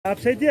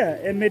Upside there,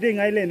 Meding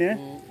Island,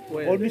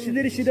 All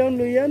missionary sit down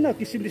Loyana,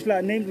 Kisim is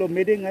like name lo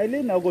Meding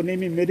Island, now go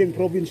name him Meding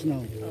Province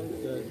now.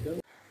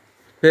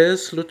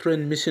 First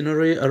Lutheran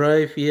Missionary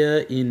arrived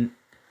here in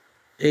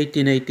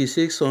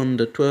 1886 on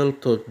the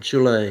 12th of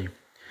July.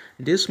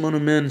 This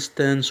monument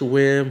stands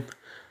where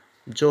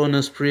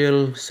Jonas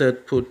Priel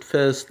set foot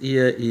first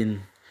here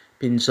in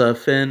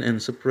Finschafen and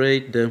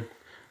spread the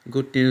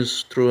good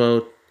news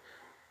throughout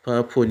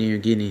Papua New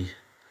Guinea.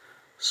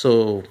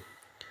 So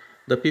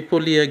the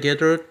people here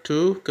gathered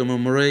to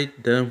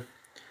commemorate the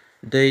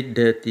date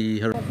that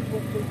he arrived.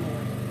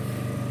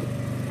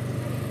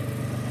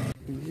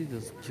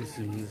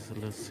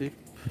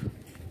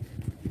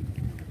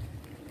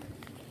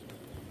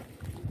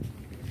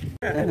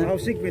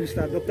 Housing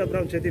minister, Dr.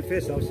 Brown said the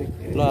first housing.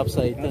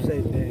 Upside.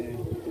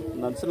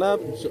 Nanslab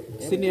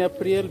senior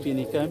Priel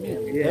bini kami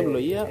em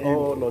loya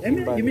o lo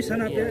Simbang. You miss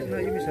an up there,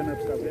 you miss an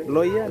up stuff.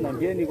 Loya na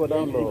bien ni go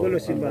down lo. Go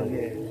Simbang,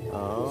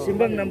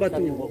 Simbang number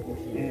 2.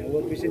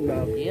 What we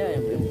Simbang. Yeah,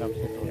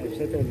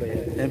 Settle.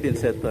 Em bin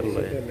settle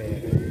lo.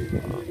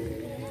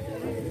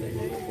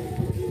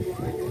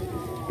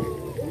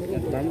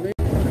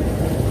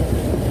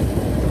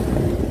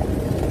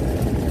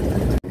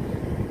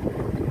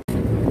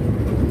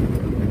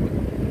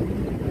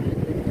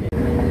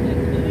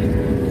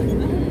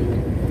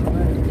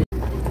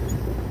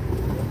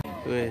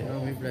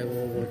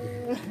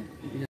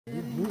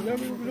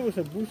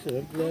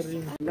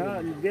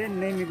 Then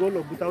name go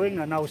lo butaweng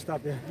na now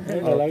stop ya.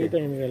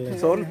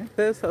 So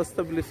first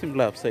establish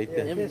Simbang upside.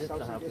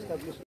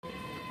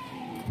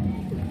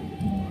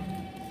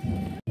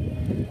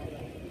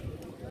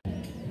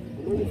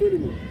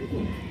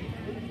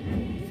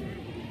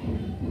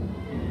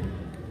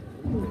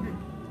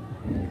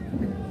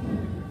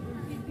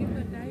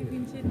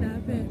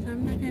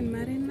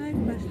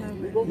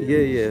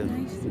 Yeah.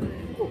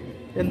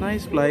 A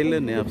nice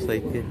island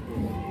upside here.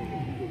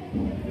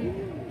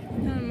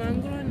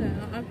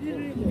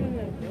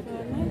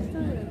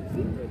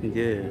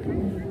 Yeah.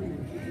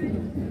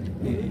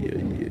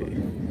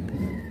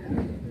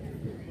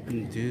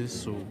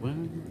 This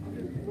one.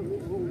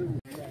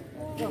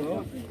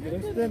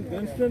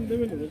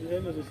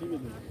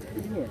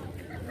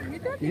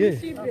 Yeah.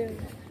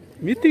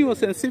 Meeting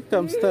was in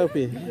Simbang stuff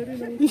here.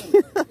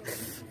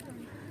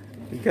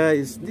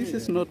 Guys, this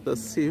is not a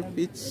ship,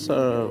 it's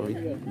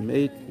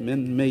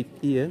man-made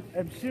here.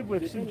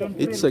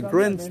 It's a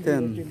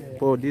grandstand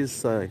for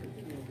this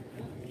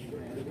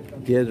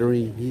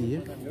gathering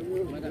here.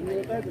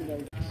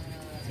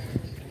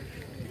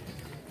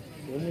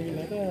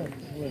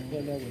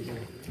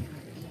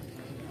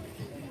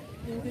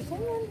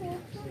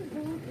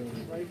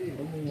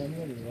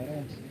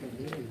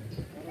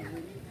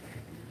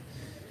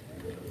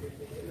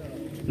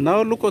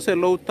 Now look at the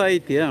low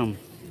tide here.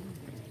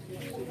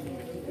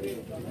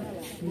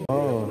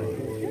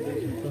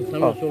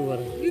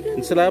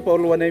 Selap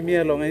all one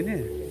long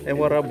ini.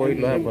 Wara boy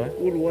lo apa?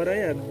 Wara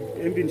ya,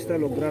 bin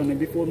style of ground.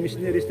 Before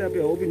missionary stop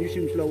ya, bin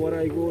usim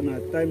wara go na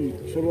time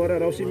solwara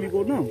rausi mi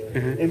go now.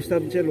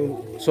 Stop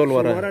chelo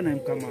solwara na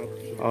come out.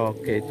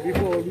 Okay.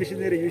 Before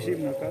missionary usim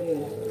na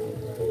come.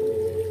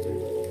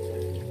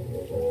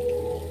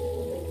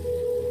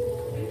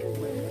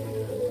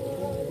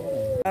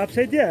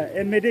 Upside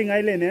there, Meding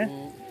Island,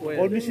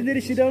 All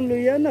missionary sit down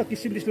Loyana,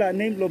 Kisim is like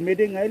name lo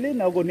Meding Island,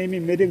 now go name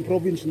him Meding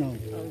Province now.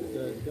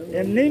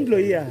 Name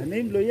Loya,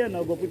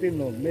 now go put him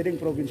lo Meding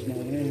Province now.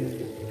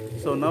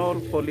 So now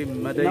I'll call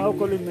him Meding. Now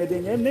call him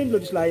Meding. Name lo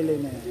just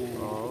island.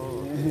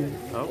 Oh.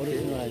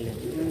 Okay.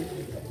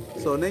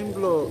 So name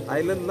lo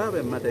island la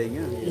Meding.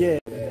 Yeah.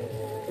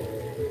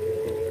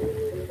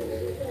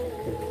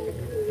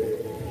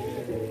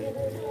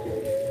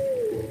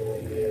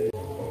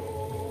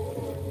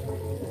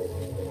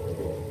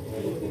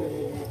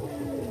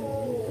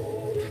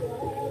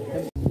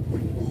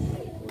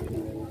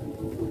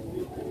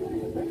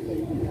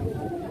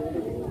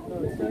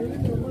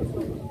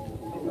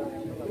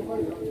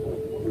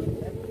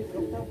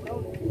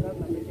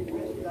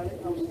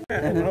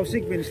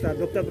 Housing minister,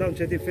 Dr. Brown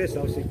said the first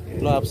housing.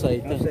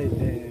 Upside.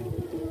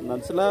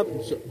 Nanslab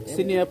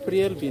senior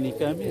Priel bini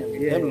kami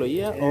em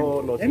loya o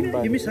lo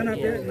Simbang. You miss an up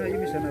there, you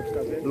miss an up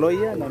stuff.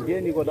 Loya na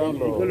bien ni go down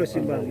lo. Go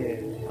Simbang,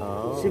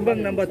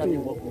 Simbang number 2.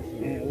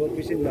 What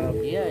we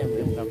Simbang. Yeah,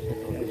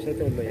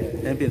 Settle.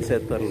 Em bin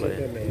settle lo.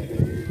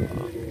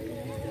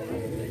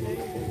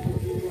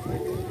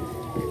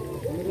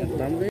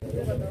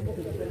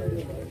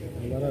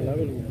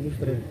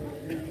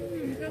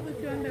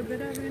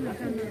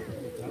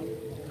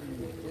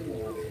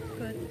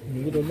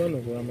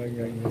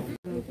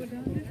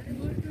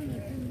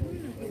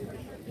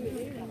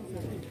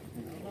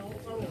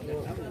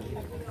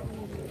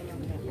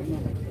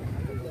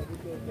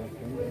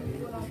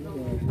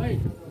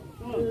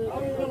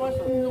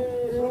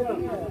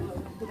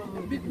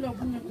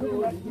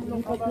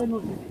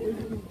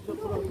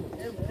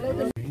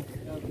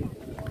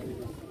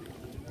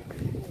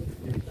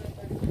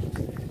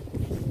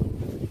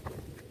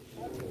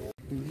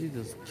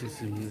 Jesus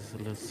kissing his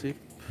last sip.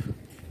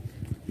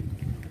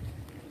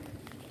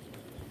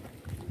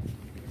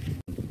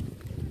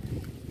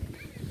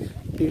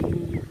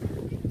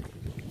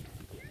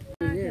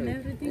 And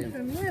everything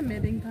from there,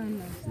 Meding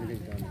Town.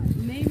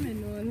 Name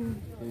and all.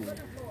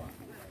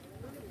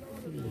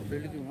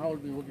 How will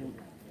be working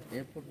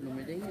airport no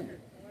Meding?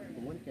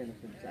 One kind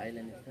of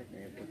island is that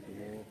airport to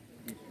go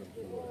this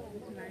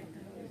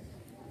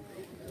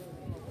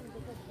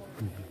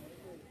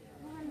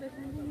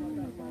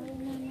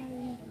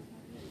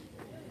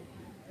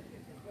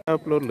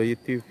Upload lo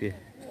YouTube ya.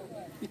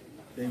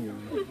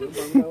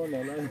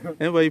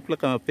 Bayi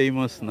pelakang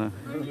famous na.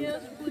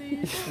 Yes,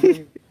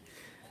 please.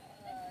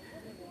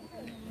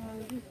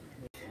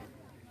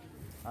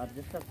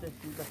 Just after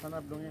the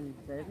Sana Blongan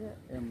area,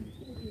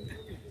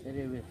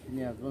 area with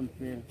near Zone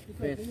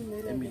Face,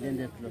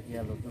 Emilended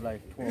Lokialo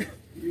July 12,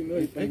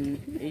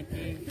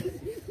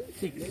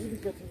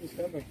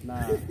 1886.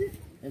 Now,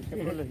 and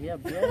several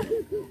here,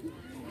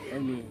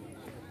 and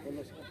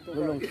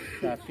along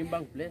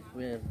Simbang place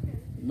where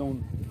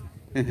known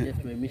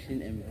just where mission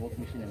and work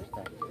mission and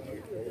stuff.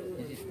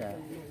 This is the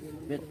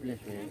best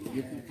place where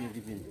you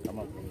can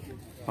come up from.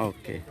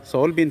 Okay,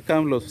 so all been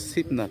come lo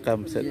sip na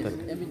come settle.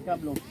 Yes, been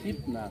come lo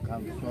sip na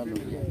come swallow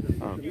here.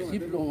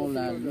 Sip lo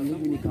la New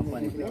Guinea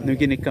company. New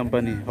Guinea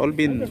company. All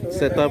been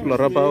set up lo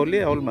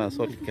rabauli all ma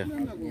solika.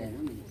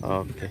 Yeah.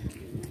 Okay.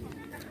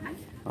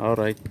 All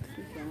right.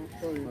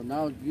 So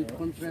now youth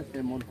conference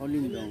them on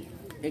holding down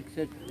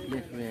except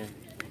place where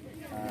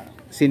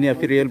Senior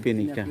period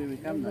binika.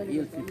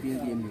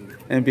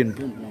 And been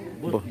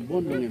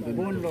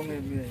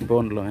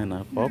bone long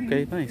enough.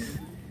 Okay, nice.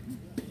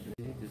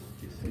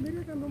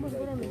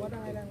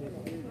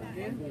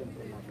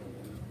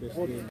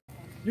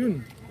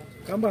 Yun,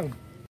 Kambang.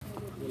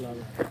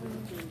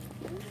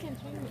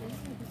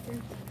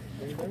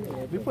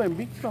 People in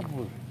big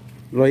trouble.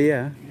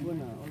 Lawyer.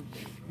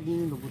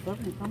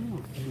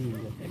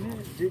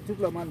 Itu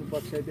pelaman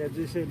buat saya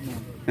Jason na.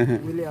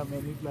 William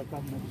ini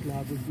pelakam na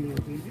selalu beliau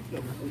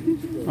itu.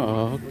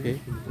 Oh, okay.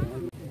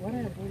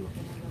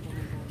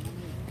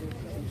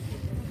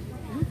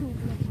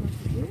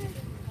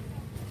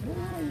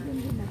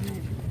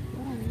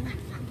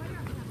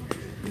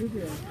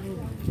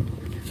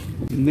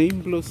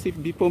 Name blow sip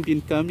before bin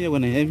kami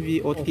when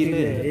MV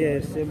Otile.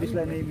 Yes,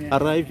 bisa name.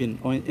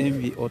 Arriving on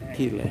MV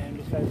Otile.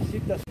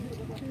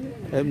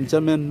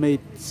 German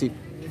made sip.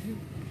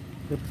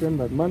 Kapten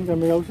Batman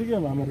kami kau sih ya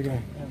Amerika.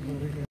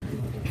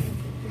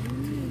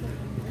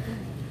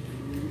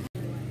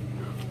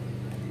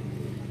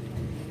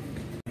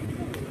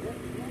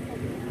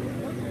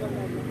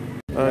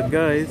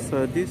 Guys,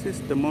 this is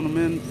the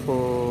monument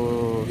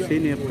for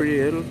Senior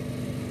Priel,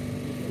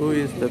 who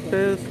is the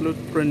first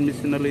Lutheran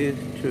Missionary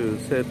to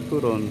set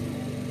foot on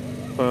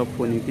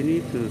Papua New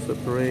Guinea to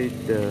separate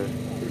the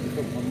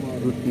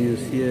good news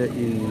here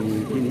in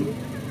New Guinea.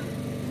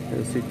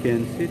 As you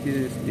can see,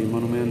 this is the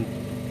monument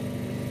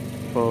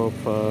of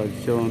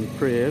John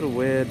Priel,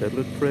 where the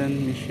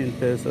Lutheran mission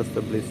first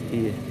established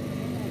here.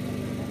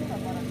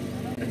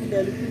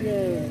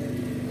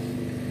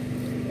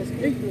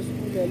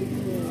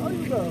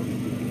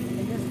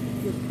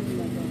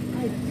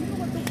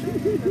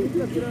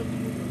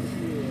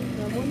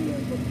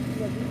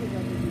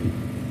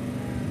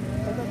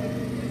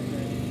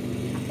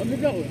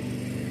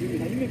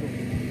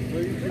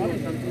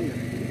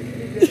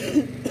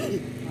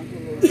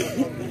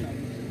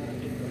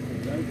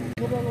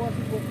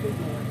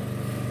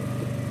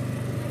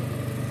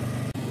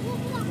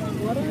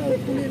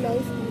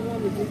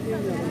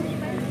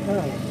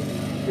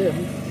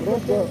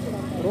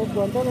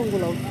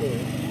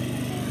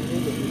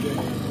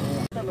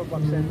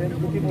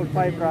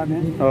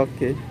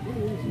 Okay.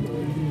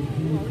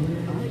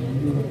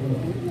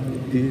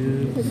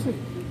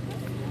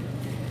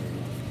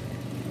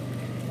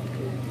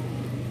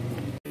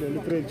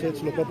 Lutheran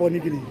Church lo Papua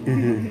New Guinea.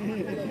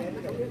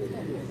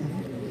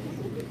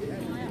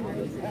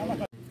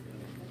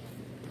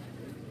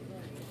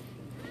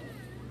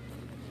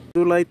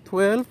 July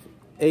 12,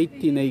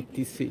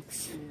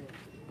 1886,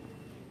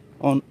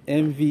 on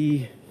MV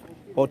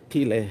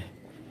Otile.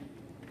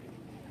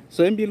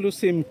 So MV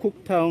Lusim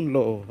Cooktown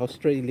lo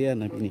Australia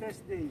na bini.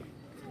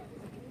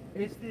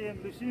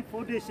 SDM Lucy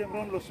 4 days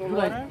lo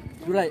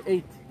July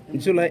 8.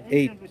 July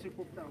 8.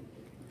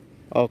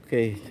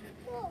 Okay.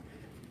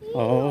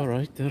 All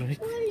right.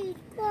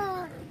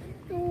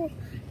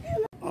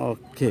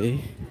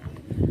 Okay.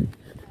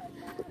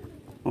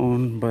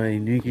 Owned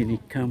by New Guinea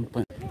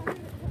company.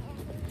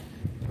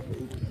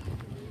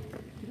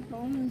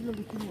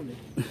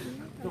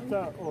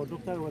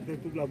 Dokter waktu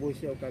itu lah bos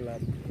siapa kalah.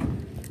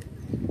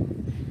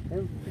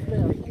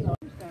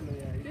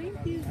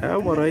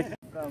 All right.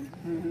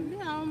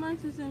 How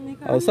much is in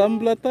the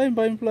Some time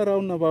by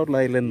around about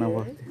island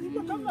now.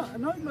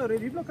 No,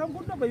 ready belum kamu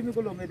pun apa ini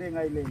kalau Meding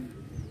Island.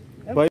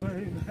 Okay.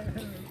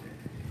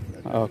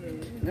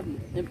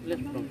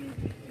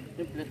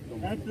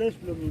 Place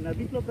belum,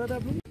 nabi belum ada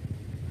belum.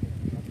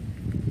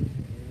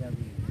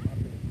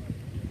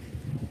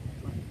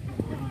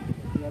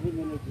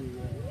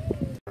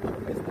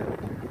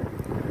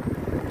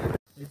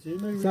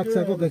 Sak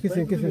sak kok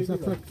kisah sak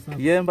sak.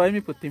 Yeah, buy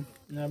me put him.